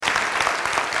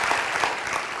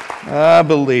I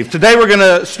believe. Today we're going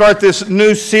to start this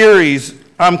new series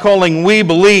I'm calling We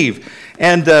Believe.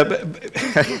 And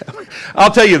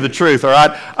I'll tell you the truth, all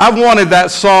right? I've wanted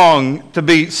that song to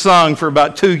be sung for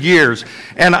about 2 years.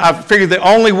 And I figured the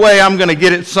only way I'm going to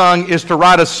get it sung is to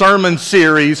write a sermon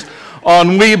series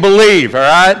on We Believe, all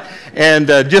right? And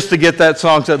just to get that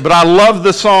song set. But I love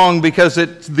the song because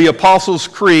it's the Apostles'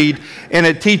 Creed, and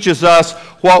it teaches us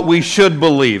what we should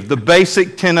believe, the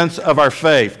basic tenets of our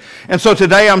faith. And so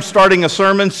today I'm starting a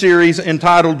sermon series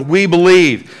entitled We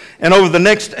Believe. And over the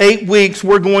next 8 weeks,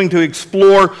 we're going to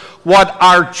explore what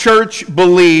our church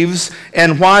believes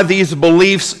and why these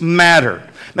beliefs matter.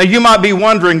 Now you might be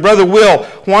wondering, Brother Will,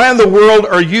 why in the world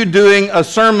are you doing a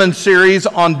sermon series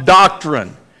on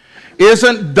doctrine?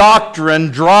 Isn't doctrine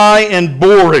dry and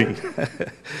boring?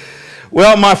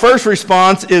 Well, my first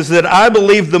response is that I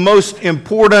believe the most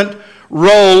important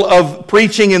role of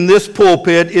preaching in this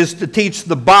pulpit is to teach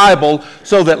the Bible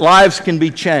so that lives can be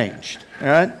changed. All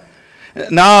right?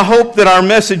 Now, I hope that our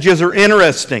messages are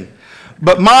interesting,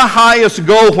 but my highest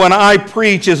goal when I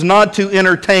preach is not to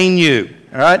entertain you.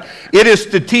 All right? It is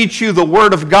to teach you the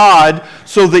Word of God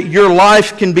so that your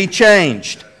life can be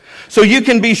changed. So you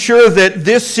can be sure that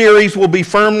this series will be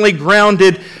firmly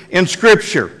grounded in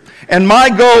Scripture. And my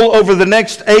goal over the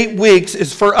next 8 weeks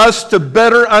is for us to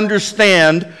better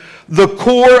understand the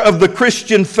core of the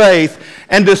Christian faith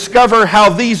and discover how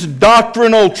these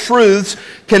doctrinal truths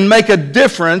can make a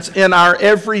difference in our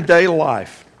everyday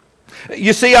life.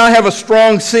 You see, I have a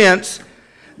strong sense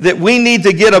that we need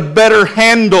to get a better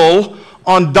handle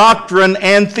on doctrine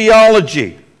and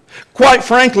theology. Quite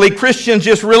frankly, Christians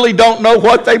just really don't know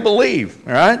what they believe,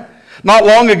 all right? Not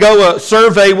long ago, a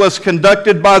survey was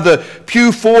conducted by the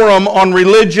Pew Forum on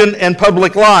Religion and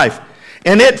Public Life,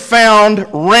 and it found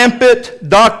rampant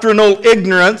doctrinal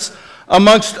ignorance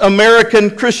amongst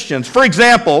American Christians. For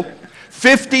example,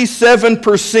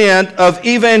 57% of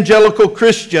evangelical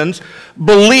Christians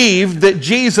believe that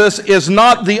Jesus is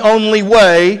not the only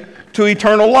way to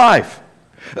eternal life.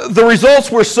 The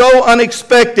results were so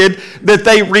unexpected that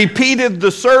they repeated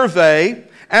the survey,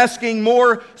 asking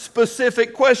more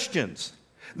specific questions.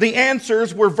 The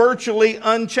answers were virtually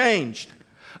unchanged.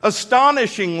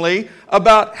 Astonishingly,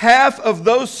 about half of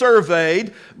those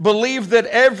surveyed believed that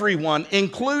everyone,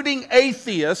 including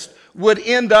atheists, would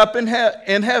end up in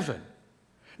heaven.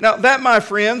 Now, that, my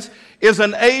friends, is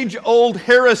an age-old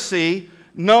heresy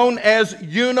known as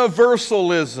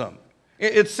universalism.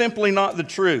 It's simply not the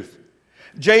truth.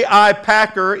 J.I.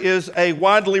 Packer is a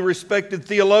widely respected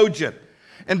theologian.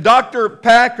 And Dr.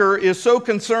 Packer is so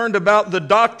concerned about the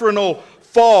doctrinal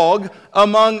fog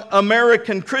among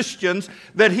American Christians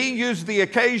that he used the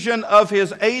occasion of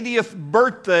his 80th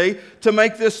birthday to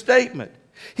make this statement.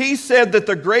 He said that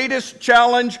the greatest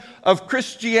challenge of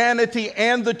Christianity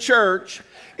and the church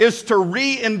is to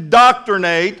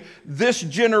re-indoctrinate this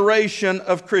generation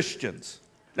of Christians.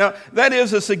 Now, that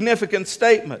is a significant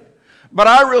statement. But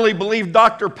I really believe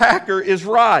Dr. Packer is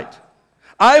right.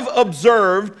 I've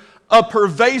observed a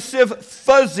pervasive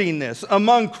fuzziness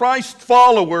among Christ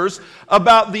followers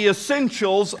about the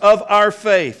essentials of our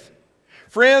faith.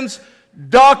 Friends,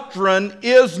 doctrine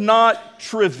is not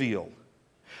trivial.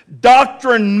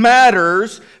 Doctrine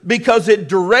matters because it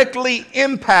directly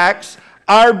impacts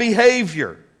our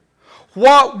behavior.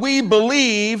 What we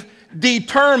believe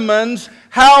determines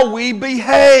how we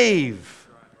behave.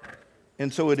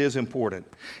 And so it is important.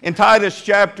 In Titus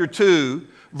chapter 2,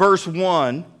 verse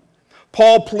 1,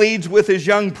 Paul pleads with his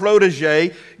young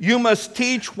protege, you must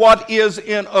teach what is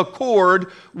in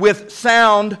accord with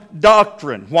sound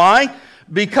doctrine. Why?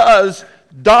 Because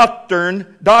doctrine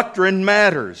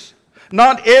matters.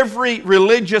 Not every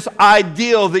religious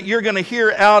ideal that you're going to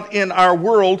hear out in our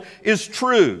world is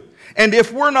true. And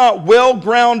if we're not well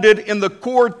grounded in the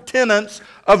core tenets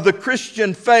of the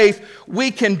Christian faith,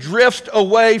 we can drift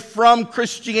away from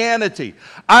Christianity.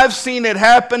 I've seen it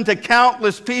happen to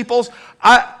countless people.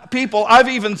 I've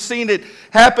even seen it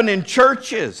happen in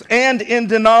churches and in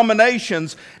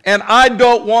denominations, and I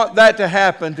don't want that to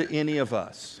happen to any of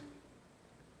us.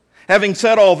 Having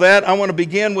said all that, I want to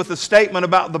begin with a statement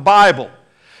about the Bible,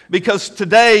 because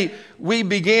today we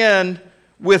begin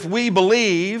with We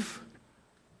Believe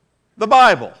the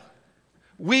Bible.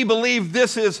 We believe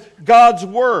this is God's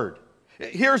Word.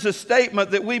 Here's a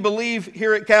statement that we believe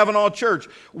here at Cavanaugh Church.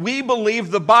 We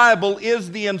believe the Bible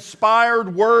is the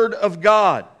inspired Word of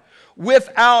God,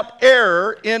 without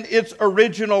error in its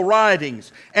original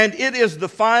writings, and it is the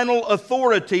final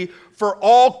authority for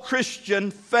all Christian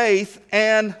faith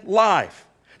and life.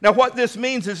 Now, what this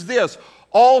means is this: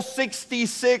 All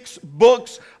 66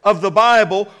 books of the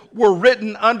Bible were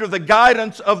written under the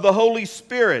guidance of the Holy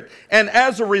Spirit. And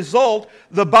as a result,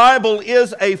 the Bible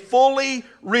is a fully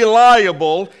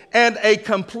reliable and a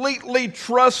completely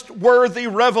trustworthy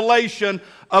revelation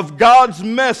of God's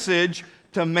message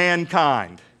to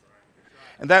mankind.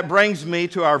 And that brings me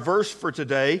to our verse for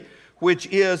today, which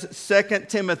is 2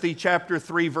 Timothy chapter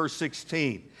 3, verse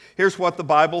 16. Here's what the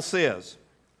Bible says.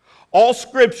 All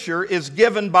Scripture is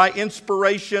given by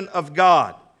inspiration of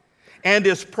God and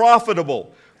is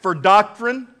profitable for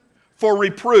doctrine, for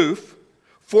reproof,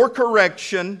 for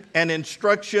correction, and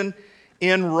instruction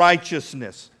in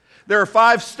righteousness. There are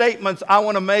 5 statements I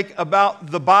want to make about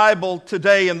the Bible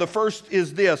today, and the first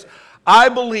is this. I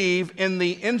believe in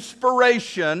the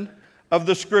inspiration of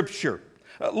the Scripture.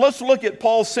 Let's look at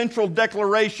Paul's central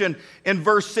declaration in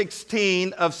verse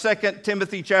 16 of 2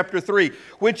 Timothy chapter 3,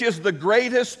 which is the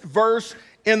greatest verse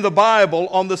in the Bible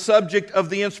on the subject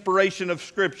of the inspiration of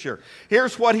Scripture.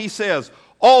 Here's what he says.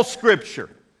 All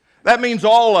Scripture. That means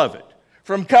all of it.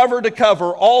 From cover to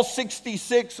cover, all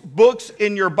 66 books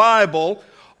in your Bible,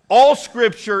 all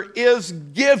Scripture is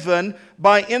given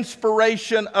by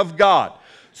inspiration of God.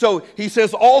 So he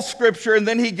says all Scripture, and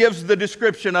then he gives the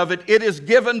description of it. It is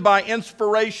given by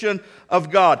inspiration of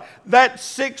God. That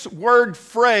 6-word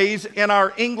phrase in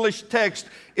our English text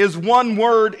is one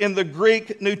word in the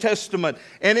Greek New Testament.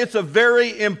 And it's a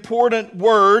very important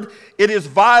word. It is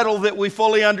vital that we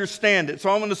fully understand it. So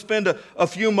I'm going to spend a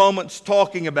few moments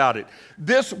talking about it.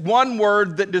 This one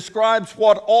word that describes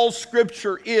what all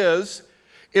Scripture is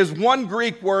one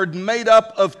Greek word made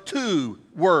up of 2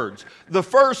 words. The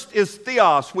first is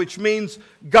theos, which means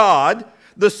God.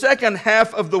 The second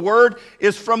half of the word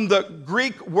is from the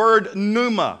Greek word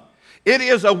pneuma. It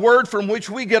is a word from which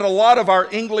we get a lot of our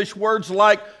English words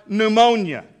like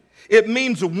pneumonia. It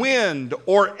means wind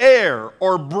or air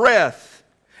or breath.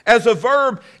 As a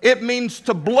verb, it means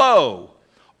to blow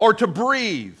or to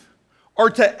breathe or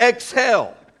to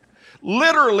exhale.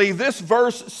 Literally, this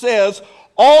verse says,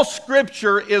 all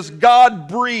Scripture is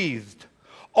God-breathed.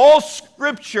 All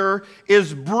Scripture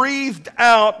is breathed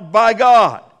out by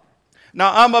God.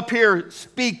 Now, I'm up here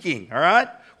speaking, all right?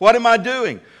 What am I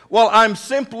doing? Well, I'm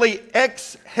simply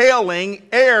exhaling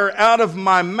air out of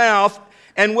my mouth,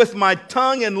 and with my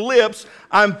tongue and lips,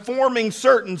 I'm forming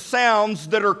certain sounds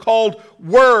that are called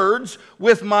words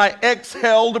with my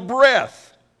exhaled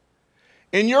breath.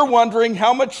 And you're wondering,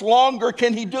 how much longer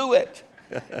can he do it?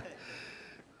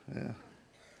 Yeah.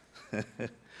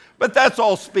 But that's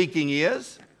all speaking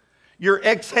is. You're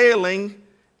exhaling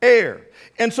air.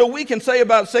 And so we can say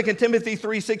about 2 Timothy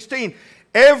 3:16,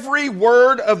 every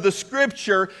word of the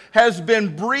Scripture has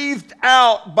been breathed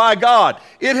out by God.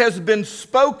 It has been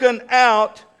spoken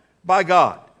out by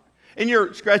God. And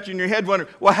you're scratching your head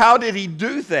wondering, well, how did he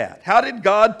do that? How did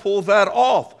God pull that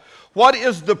off? What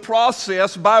is the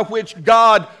process by which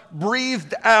God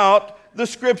breathed out the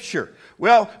Scripture?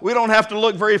 Well, we don't have to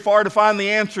look very far to find the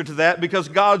answer to that because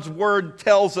God's Word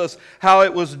tells us how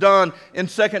it was done in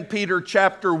 2 Peter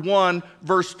chapter 1,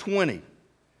 verse 20.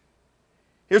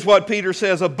 Here's what Peter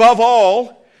says, above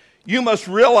all, you must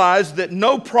realize that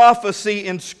no prophecy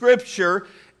in Scripture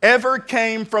ever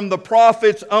came from the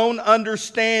prophet's own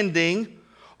understanding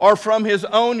or from his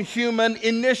own human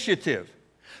initiative.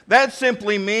 That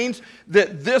simply means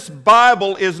that this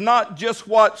Bible is not just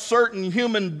what certain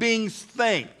human beings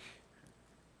think.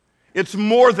 It's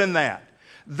more than that.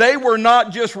 They were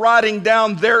not just writing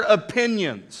down their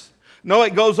opinions. No,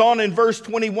 it goes on in verse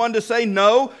 21 to say,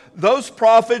 no, those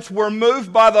prophets were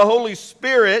moved by the Holy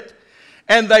Spirit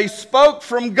and they spoke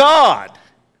from God.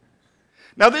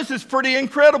 Now this is pretty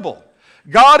incredible.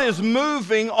 God is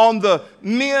moving on the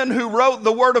men who wrote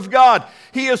the Word of God.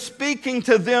 He is speaking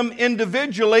to them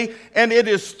individually, and it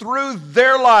is through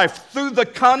their life, through the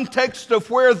context of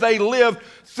where they lived,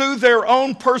 through their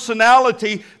own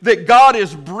personality, that God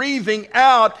is breathing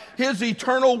out His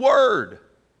eternal Word.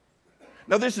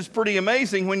 Now this is pretty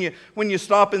amazing when you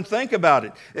stop and think about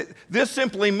it. This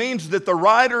simply means that the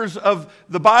writers of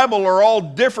the Bible are all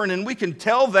different, and we can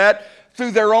tell that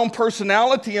through their own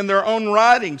personality and their own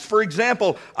writings. For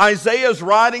example, Isaiah's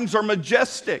writings are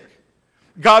majestic.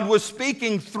 God was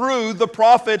speaking through the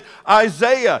prophet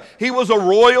Isaiah. He was a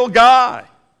royal guy.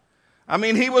 I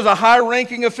mean, he was a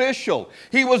high-ranking official.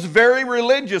 He was very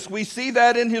religious. We see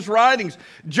that in his writings.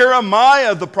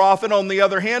 Jeremiah, the prophet, on the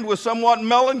other hand, was somewhat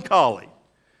melancholy.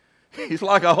 He's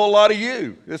like a whole lot of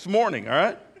you this morning, all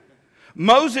right?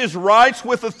 Moses writes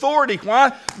with authority.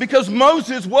 Why? Because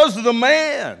Moses was the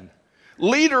man.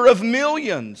 leader of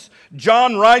millions.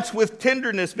 John writes with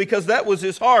tenderness because that was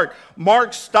his heart.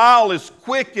 Mark's style is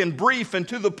quick and brief and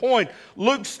to the point.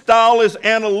 Luke's style is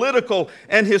analytical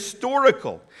and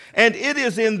historical. And it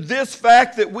is in this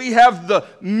fact that we have the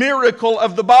miracle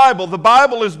of the Bible. The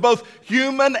Bible is both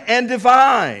human and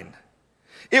divine.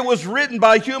 It was written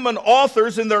by human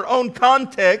authors in their own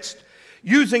context,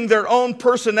 using their own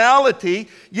personality,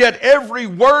 yet every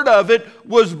word of it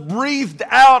was breathed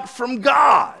out from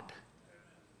God.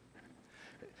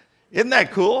 Isn't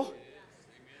that cool?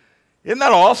 Isn't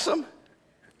that awesome?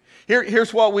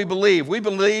 Here's what we believe. We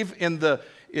believe in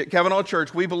at Cavanaugh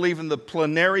Church, we believe in the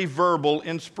plenary verbal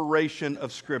inspiration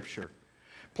of Scripture.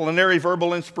 Plenary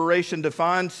verbal inspiration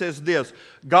defined says this: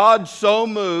 God so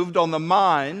moved on the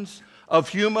minds of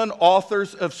human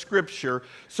authors of Scripture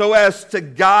so as to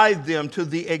guide them to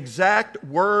the exact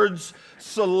words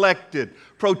selected,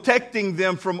 protecting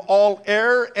them from all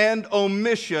error and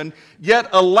omission, yet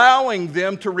allowing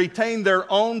them to retain their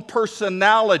own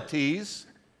personalities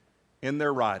in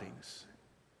their writings.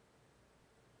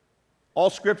 All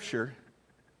Scripture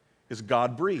is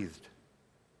God-breathed.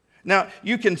 Now,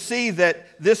 you can see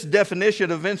that this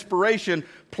definition of inspiration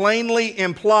plainly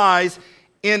implies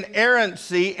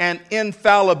inerrancy and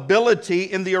infallibility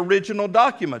in the original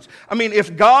documents. I mean,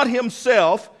 if God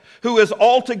Himself, who is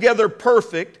altogether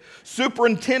perfect,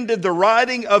 superintended the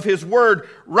writing of His Word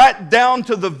right down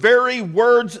to the very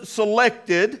words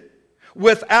selected,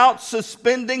 without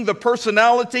suspending the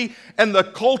personality and the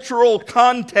cultural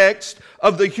context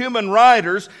of the human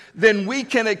writers, then we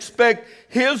can expect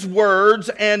His words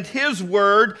and His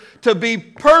Word to be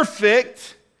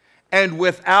perfect and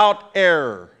without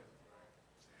error.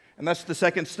 And that's the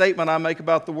second statement I make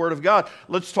about the Word of God.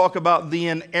 Let's talk about the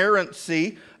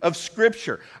inerrancy of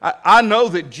Scripture. I know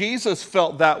that Jesus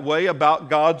felt that way about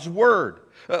God's Word.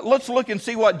 Let's look and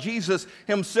see what Jesus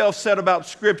Himself said about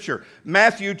Scripture.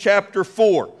 Matthew chapter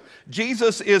 4.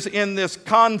 Jesus is in this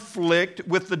conflict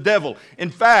with the devil. In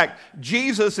fact,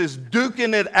 Jesus is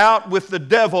duking it out with the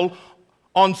devil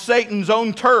on Satan's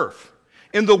own turf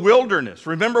in the wilderness.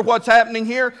 Remember what's happening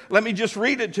here? Let me just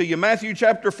read it to you. Matthew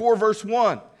chapter 4, verse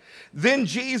 1. Then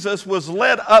Jesus was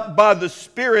led up by the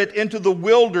Spirit into the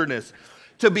wilderness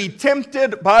to be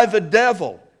tempted by the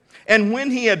devil. And when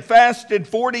he had fasted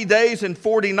 40 days and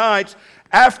 40 nights,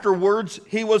 afterwards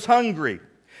he was hungry.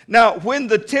 Now, when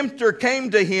the tempter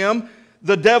came to him,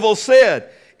 the devil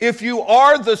said, "If you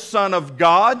are the Son of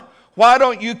God, why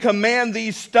don't you command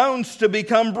these stones to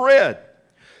become bread?"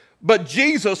 But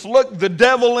Jesus looked the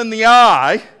devil in the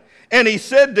eye, and He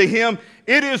said to him,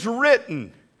 "It is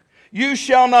written, you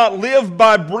shall not live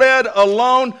by bread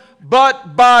alone,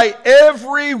 but by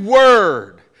every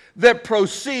word that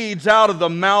proceeds out of the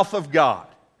mouth of God."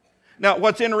 Now,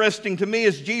 what's interesting to me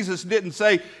is Jesus didn't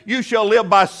say, you shall live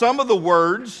by some of the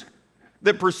words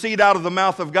that proceed out of the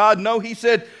mouth of God. No, He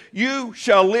said, you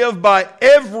shall live by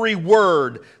every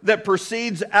word that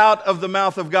proceeds out of the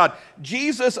mouth of God.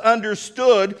 Jesus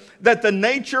understood that the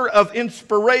nature of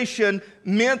inspiration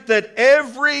meant that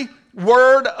every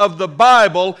word of the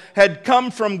Bible had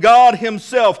come from God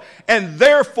Himself, and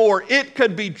therefore it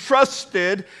could be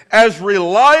trusted as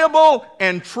reliable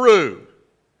and true.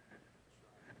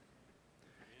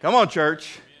 Come on,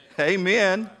 church.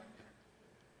 Amen.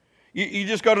 You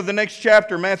just go to the next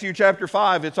chapter, Matthew chapter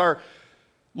 5. It's our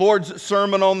Lord's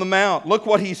Sermon on the Mount. Look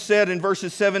what He said in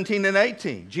verses 17 and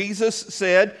 18. Jesus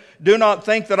said, "Do not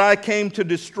think that I came to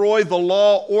destroy the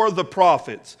law or the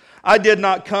prophets. I did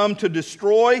not come to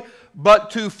destroy,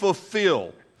 but to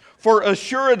fulfill. For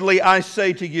assuredly I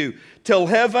say to you, till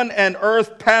heaven and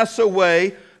earth pass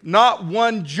away, not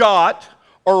one jot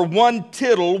or one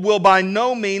tittle will by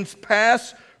no means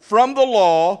pass from the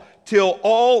law till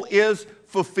all is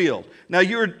fulfilled." Now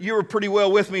you were pretty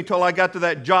well with me until I got to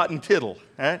that jot and tittle.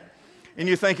 Right? And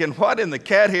you're thinking, what in the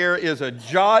cat hair is a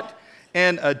jot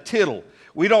and a tittle?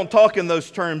 We don't talk in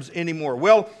those terms anymore.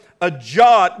 Well, a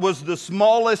jot was the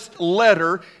smallest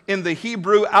letter in the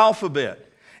Hebrew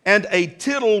alphabet, and a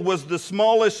tittle was the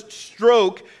smallest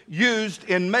stroke used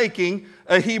in making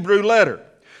a Hebrew letter.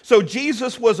 So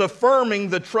Jesus was affirming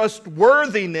the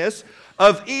trustworthiness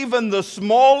of even the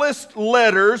smallest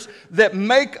letters that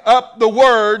make up the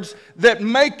words that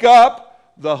make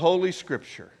up the Holy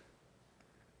Scripture.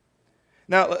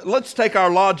 Now, let's take our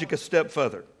logic a step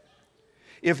further.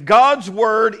 If God's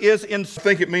Word is in, I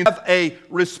think it means we have a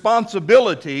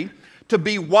responsibility to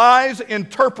be wise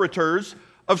interpreters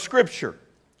of Scripture.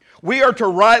 We are to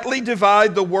rightly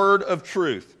divide the word of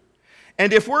truth.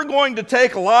 And if we're going to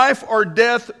take life or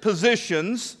death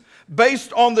positions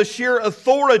based on the sheer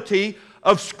authority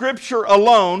of Scripture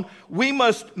alone, we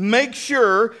must make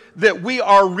sure that we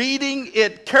are reading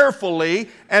it carefully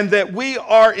and that we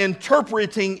are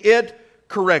interpreting it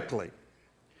correctly.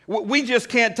 We just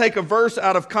can't take a verse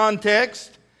out of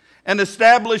context and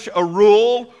establish a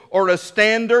rule or a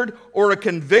standard or a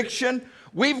conviction.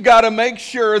 We've got to make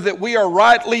sure that we are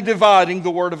rightly dividing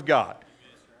the Word of God.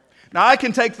 Now, I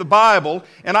can take the Bible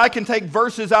and I can take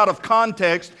verses out of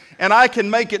context and I can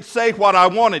make it say what I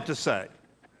want it to say.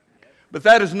 But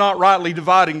that is not rightly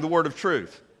dividing the word of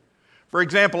truth. For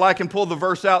example, I can pull the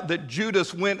verse out that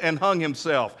Judas went and hung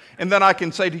himself, and then I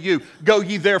can say to you, "Go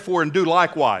ye therefore and do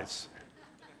likewise."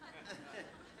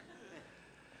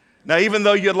 Now, even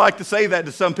though you'd like to say that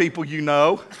to some people you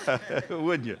know,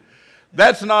 wouldn't you?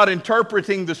 That's not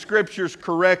interpreting the Scriptures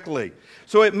correctly.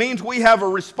 So it means we have a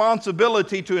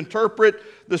responsibility to interpret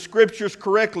the Scriptures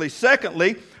correctly.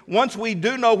 Secondly, once we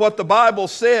do know what the Bible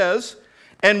says,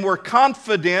 and we're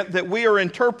confident that we are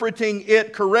interpreting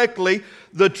it correctly,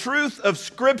 the truth of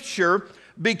Scripture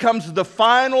becomes the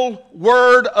final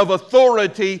word of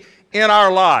authority in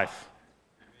our life.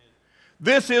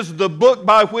 This is the book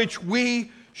by which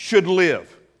we should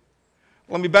live.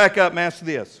 Let me back up and ask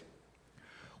this.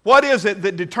 What is it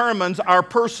that determines our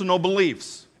personal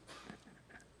beliefs?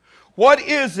 What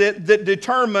is it that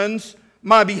determines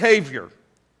my behavior?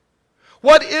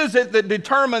 What is it that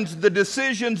determines the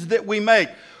decisions that we make?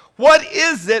 What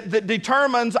is it that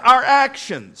determines our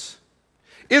actions?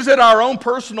 Is it our own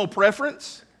personal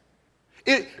preference?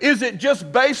 Is it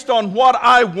just based on what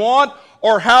I want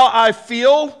or how I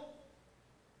feel?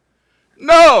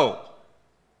 No.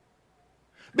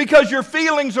 Because your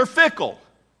feelings are fickle.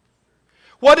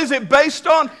 What is it based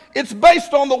on? It's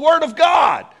based on the Word of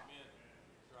God.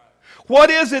 What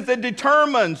is it that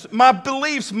determines my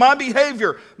beliefs, my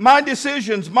behavior, my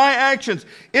decisions, my actions?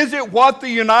 Is it what the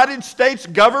United States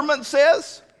government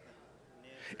says?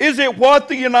 Is it what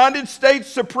the United States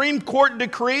Supreme Court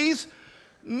decrees?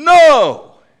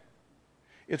 No.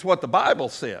 It's what the Bible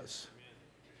says.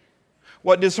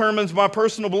 What determines my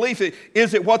personal belief?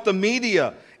 Is it what the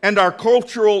media and our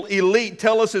cultural elite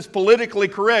tell us is politically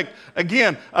correct?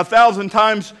 Again, 1,000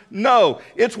 times no.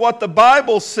 It's what the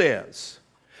Bible says.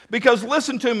 Because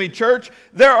listen to me, church,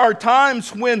 there are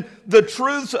times when the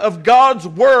truths of God's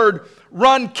Word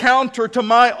run counter to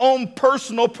my own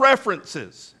personal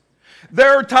preferences.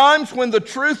 There are times when the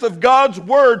truth of God's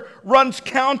Word runs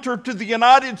counter to the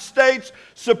United States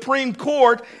Supreme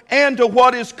Court and to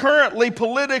what is currently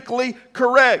politically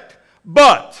correct.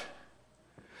 But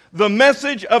the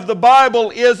message of the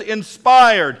Bible is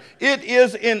inspired, it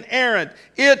is inerrant,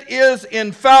 it is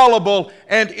infallible,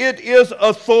 and it is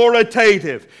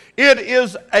authoritative. It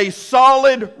is a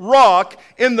solid rock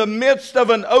in the midst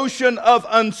of an ocean of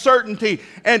uncertainty,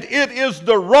 and it is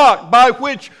the rock by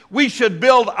which we should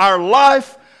build our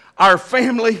life, our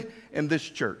family, and this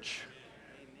church.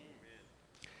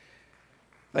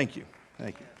 Thank you.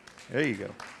 Thank you. There you go.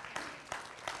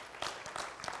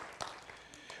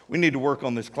 We need to work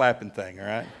on this clapping thing, all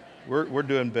right? We're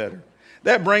doing better.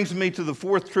 That brings me to the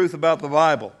fourth truth about the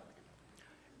Bible.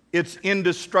 Its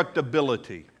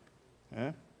indestructibility.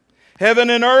 Yeah?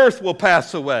 Heaven and earth will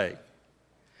pass away.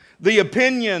 The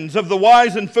opinions of the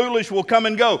wise and foolish will come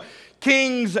and go.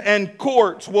 Kings and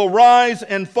courts will rise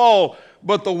and fall,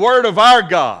 but the word of our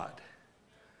God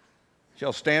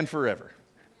shall stand forever.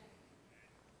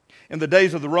 In the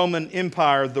days of the Roman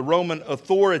Empire, the Roman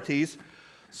authorities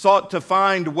sought to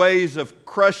find ways of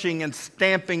crushing and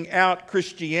stamping out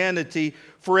Christianity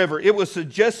forever. It was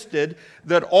suggested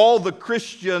that all the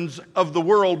Christians of the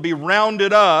world be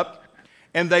rounded up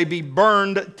and they be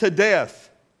burned to death.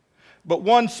 But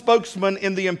one spokesman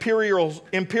in the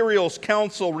Imperial's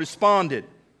council responded,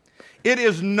 "It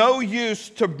is no use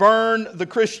to burn the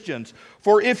Christians,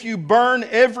 for if you burn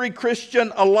every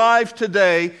Christian alive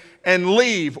today and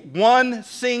leave one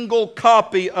single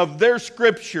copy of their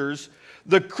scriptures,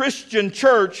 the Christian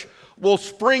church will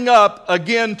spring up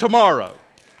again tomorrow."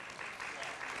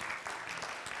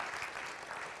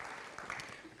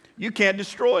 You can't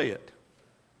destroy it.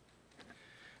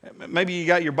 Maybe you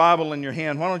got your Bible in your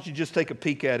hand. Why don't you just take a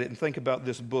peek at it and think about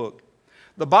this book?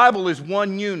 The Bible is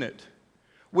one unit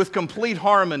with complete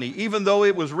harmony, even though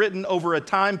it was written over a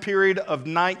time period of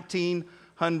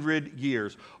 1900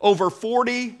 years. Over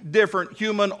 40 different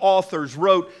human authors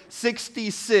wrote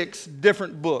 66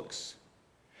 different books.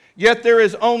 Yet there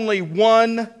is only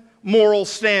one moral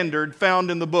standard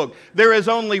found in the book. There is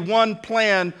only one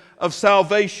plan of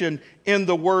salvation in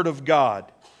the Word of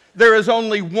God. There is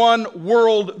only one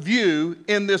world view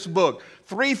in this book.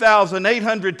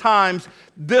 3,800 times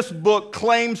this book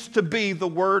claims to be the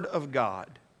Word of God.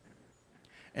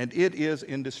 And it is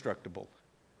indestructible.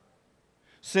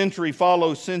 Century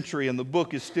follows century, and the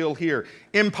book is still here.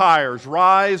 Empires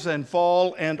rise and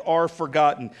fall and are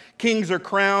forgotten. Kings are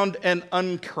crowned and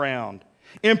uncrowned.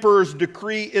 Emperors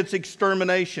decree its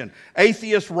extermination.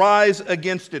 Atheists rise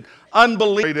against it.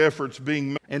 Unbelievable efforts being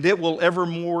made, and it will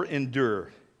evermore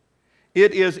endure.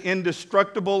 It is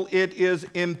indestructible. It is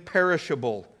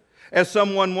imperishable. As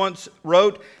someone once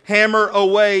wrote, "Hammer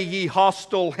away, ye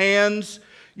hostile hands.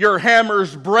 Your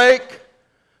hammers break,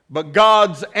 but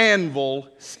God's anvil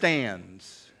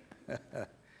stands."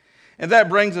 And that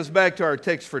brings us back to our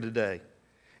text for today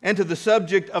and to the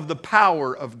subject of the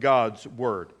power of God's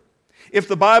Word. If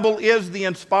the Bible is the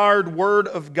inspired Word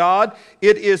of God,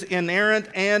 it is inerrant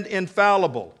and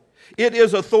infallible. It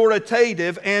is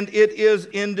authoritative and it is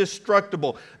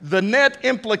indestructible. The net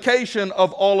implication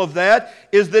of all of that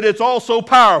is that it's also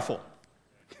powerful.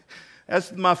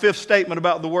 That's my fifth statement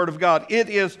about the Word of God. It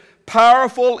is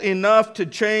powerful enough to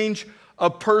change a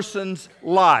person's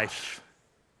life.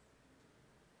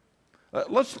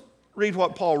 Let's read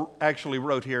what Paul actually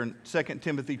wrote here in 2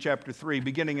 Timothy chapter 3,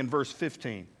 beginning in verse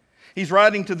 15. He's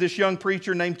writing to this young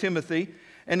preacher named Timothy,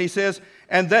 and he says,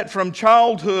 "And that from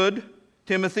childhood,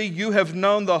 Timothy, you have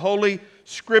known the Holy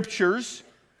Scriptures,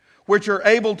 which are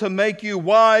able to make you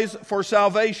wise for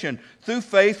salvation through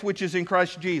faith which is in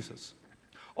Christ Jesus.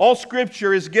 All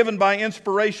Scripture is given by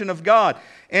inspiration of God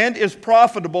and is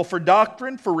profitable for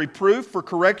doctrine, for reproof, for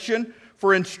correction,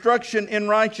 for instruction in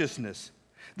righteousness,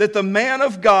 that the man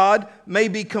of God may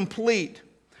be complete,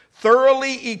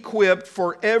 thoroughly equipped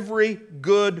for every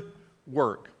good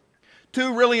work."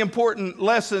 Two really important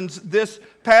lessons this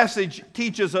passage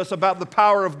teaches us about the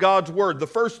power of God's Word. The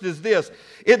first is this.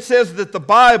 It says that the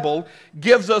Bible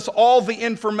gives us all the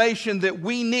information that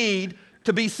we need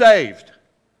to be saved.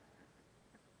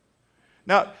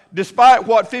 Now, despite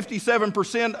what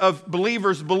 57% of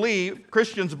believers believe,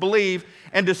 Christians believe,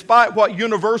 and despite what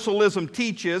universalism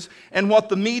teaches and what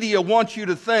the media wants you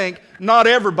to think, not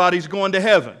everybody's going to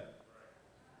heaven.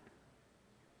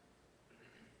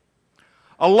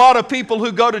 A lot of people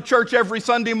who go to church every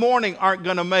Sunday morning aren't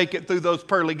going to make it through those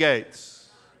pearly gates.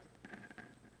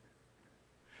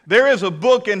 There is a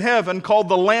book in heaven called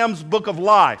the Lamb's Book of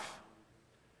Life.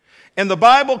 And the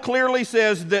Bible clearly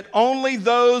says that only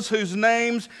those whose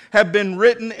names have been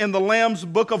written in the Lamb's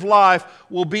Book of Life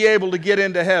will be able to get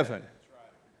into heaven.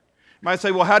 You might say,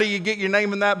 well, how do you get your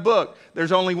name in that book?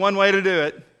 There's only one way to do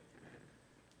it.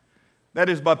 That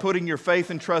is by putting your faith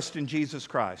and trust in Jesus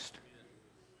Christ.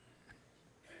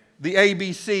 The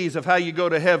ABCs of how you go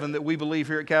to heaven that we believe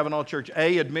here at Cavanaugh Church.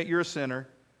 A, admit you're a sinner.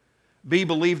 B,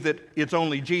 believe that it's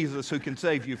only Jesus who can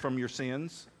save you from your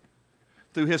sins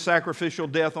through His sacrificial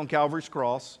death on Calvary's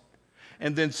cross.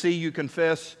 And then C, you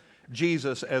confess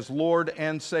Jesus as Lord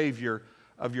and Savior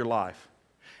of your life.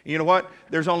 And you know what?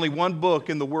 There's only one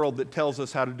book in the world that tells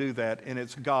us how to do that, and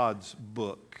it's God's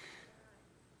book.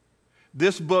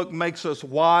 This book makes us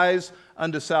wise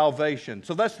unto salvation.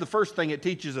 So that's the first thing it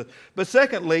teaches us. But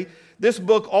secondly, this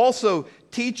book also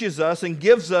teaches us and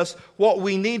gives us what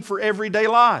we need for everyday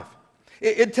life.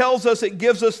 It tells us, it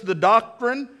gives us the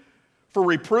doctrine for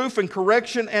reproof and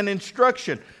correction and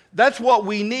instruction. That's what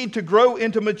we need to grow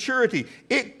into maturity.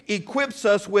 It equips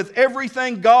us with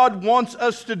everything God wants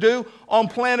us to do on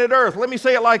planet Earth. Let me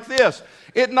say it like this.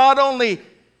 It not only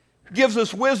gives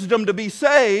us wisdom to be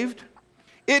saved,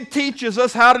 it teaches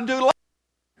us how to do life.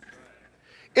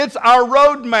 It's our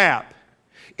roadmap.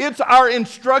 It's our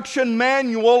instruction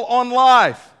manual on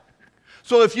life.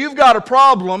 So if you've got a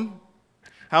problem,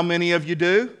 how many of you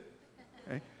do?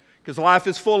 Because life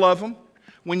is full of them.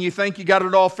 When you think you got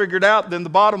it all figured out, then the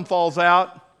bottom falls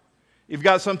out. You've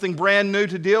got something brand new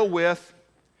to deal with.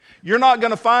 You're not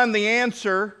going to find the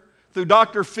answer through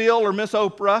Dr. Phil or Miss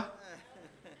Oprah.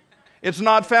 It's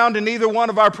not found in either one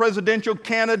of our presidential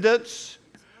candidates,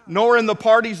 nor in the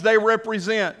parties they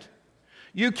represent.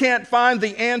 You can't find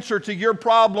the answer to your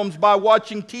problems by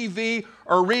watching TV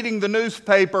or reading the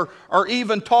newspaper or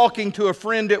even talking to a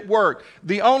friend at work.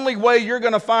 The only way you're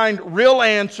going to find real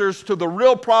answers to the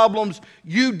real problems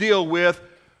you deal with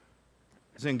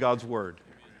is in God's Word.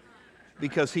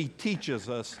 Because He teaches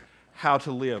us how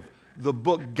to live. The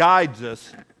book guides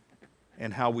us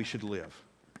in how we should live.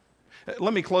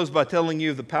 Let me close by telling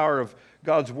you the power of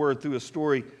God's Word through a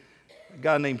story. A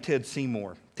guy named Ted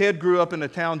Seymour. Ted grew up in a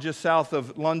town just south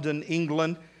of London,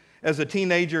 England. As a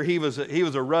teenager, he was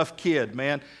a rough kid,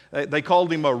 man. They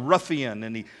called him a ruffian,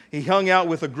 and he hung out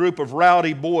with a group of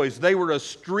rowdy boys. They were a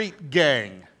street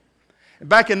gang.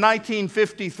 Back in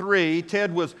 1953,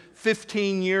 Ted was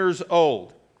 15 years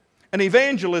old. An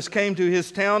evangelist came to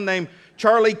his town named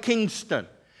Charlie Kingston.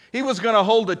 He was going to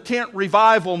hold a tent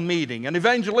revival meeting, an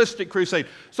evangelistic crusade.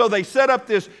 So they set up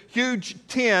this huge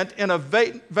tent in a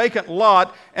vacant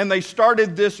lot, and they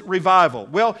started this revival.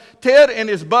 Well, Ted and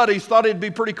his buddies thought it'd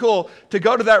be pretty cool to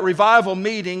go to that revival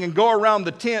meeting and go around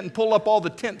the tent and pull up all the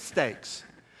tent stakes.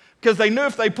 Because they knew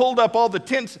if they pulled up all the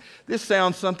tents, this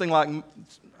sounds something like,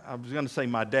 I was going to say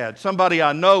my dad, somebody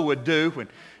I know would do when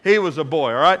he was a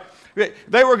boy, all right?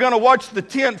 They were going to watch the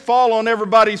tent fall on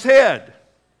everybody's head.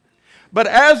 But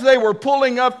as they were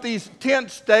pulling up these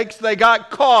tent stakes, they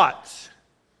got caught.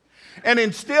 And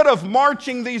instead of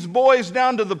marching these boys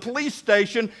down to the police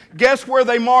station, guess where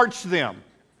they marched them?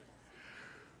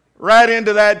 Right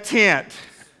into that tent.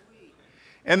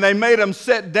 And they made them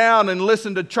sit down and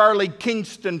listen to Charlie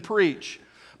Kingston preach.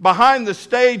 Behind the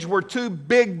stage were two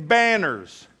big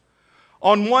banners.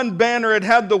 On one banner it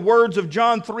had the words of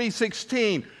John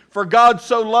 3:16, "For God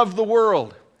so loved the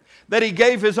world, that He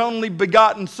gave His only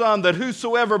begotten Son, that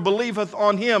whosoever believeth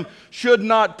on Him should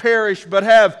not perish, but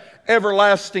have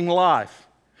everlasting life."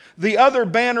 The other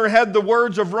banner had the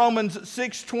words of Romans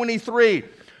 6:23,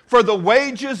 "For the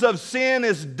wages of sin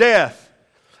is death,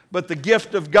 but the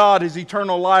gift of God is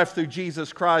eternal life through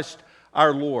Jesus Christ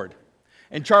our Lord."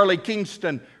 And Charlie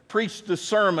Kingston preached a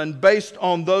sermon based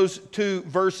on those two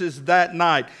verses that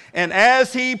night. And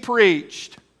as he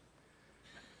preached,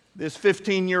 this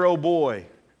 15-year-old boy,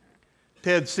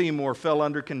 Ted Seymour, fell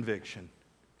under conviction.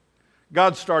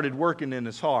 God started working in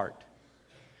his heart.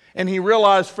 And he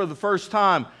realized for the first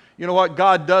time, you know what,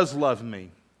 God does love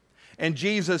me. And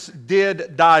Jesus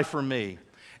did die for me.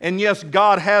 And yes,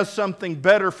 God has something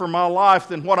better for my life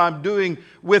than what I'm doing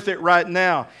with it right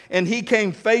now. And he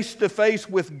came face to face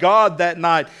with God that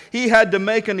night. He had to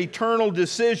make an eternal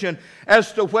decision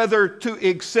as to whether to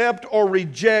accept or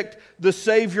reject the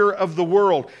Savior of the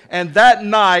world. And that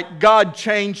night, God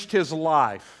changed his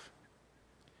life.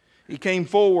 He came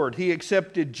forward. He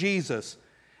accepted Jesus.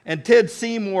 And Ted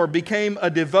Seymour became a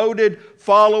devoted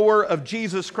follower of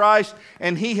Jesus Christ.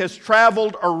 And he has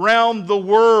traveled around the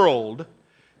world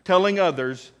telling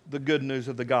others the good news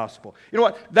of the gospel. You know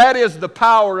what? That is the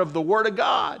power of the Word of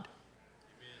God.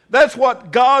 That's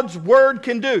what God's Word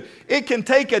can do. It can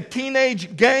take a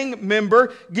teenage gang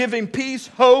member, give him peace,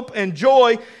 hope, and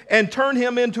joy, and turn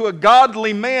him into a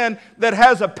godly man that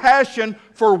has a passion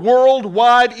for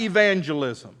worldwide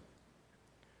evangelism.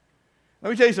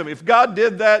 Let me tell you something. If God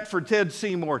did that for Ted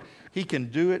Seymour, He can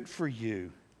do it for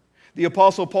you. The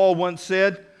Apostle Paul once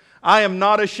said, "I am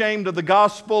not ashamed of the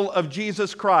gospel of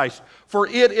Jesus Christ, for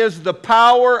it is the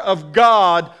power of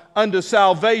God unto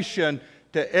salvation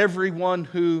to everyone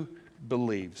who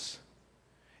believes."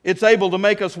 It's able to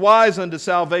make us wise unto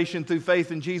salvation through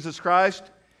faith in Jesus Christ,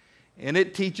 and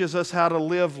it teaches us how to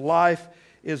live life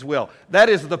as well. That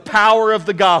is the power of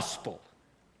the gospel.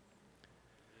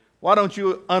 Why don't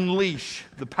you unleash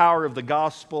the power of the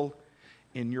gospel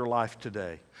in your life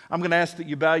today? I'm going to ask that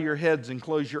you bow your heads and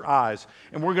close your eyes.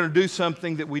 And we're going to do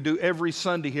something that we do every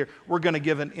Sunday here. We're going to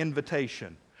give an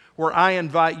invitation where I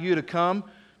invite you to come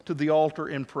to the altar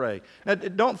and pray. Now,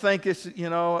 don't think it's,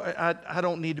 I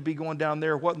don't need to be going down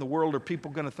there. What in the world are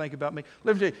people going to think about me?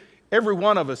 Let me tell you, every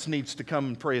one of us needs to come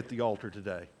and pray at the altar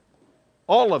today.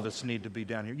 All of us need to be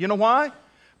down here. You know why?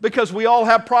 Because we all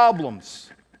have problems.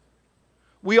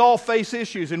 We all face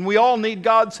issues, and we all need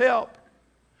God's help.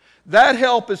 That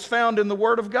help is found in the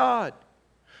Word of God.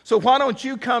 So why don't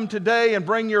you come today and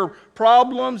bring your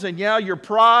problems and your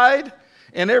pride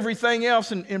and everything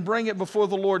else and bring it before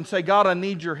the Lord and say, "God, I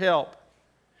need your help."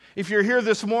 If you're here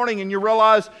this morning and you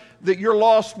realize that you're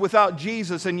lost without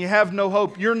Jesus and you have no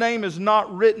hope, your name is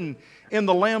not written in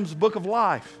the Lamb's Book of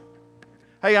Life.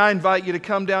 Hey, I invite you to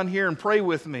come down here and pray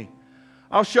with me.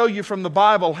 I'll show you from the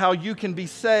Bible how you can be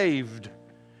saved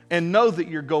and know that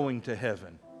you're going to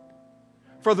heaven.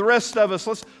 For the rest of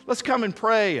us, let's come and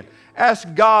pray and ask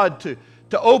God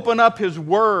to open up His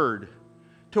Word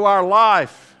to our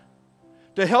life,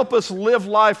 to help us live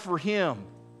life for Him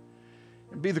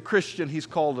and be the Christian He's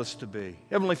called us to be.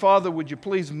 Heavenly Father, would you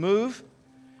please move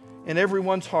in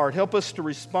everyone's heart? Help us to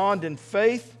respond in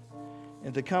faith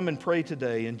and to come and pray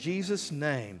today. In Jesus'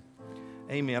 name,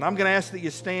 amen. I'm going to ask that you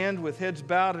stand with heads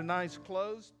bowed and eyes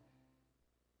closed.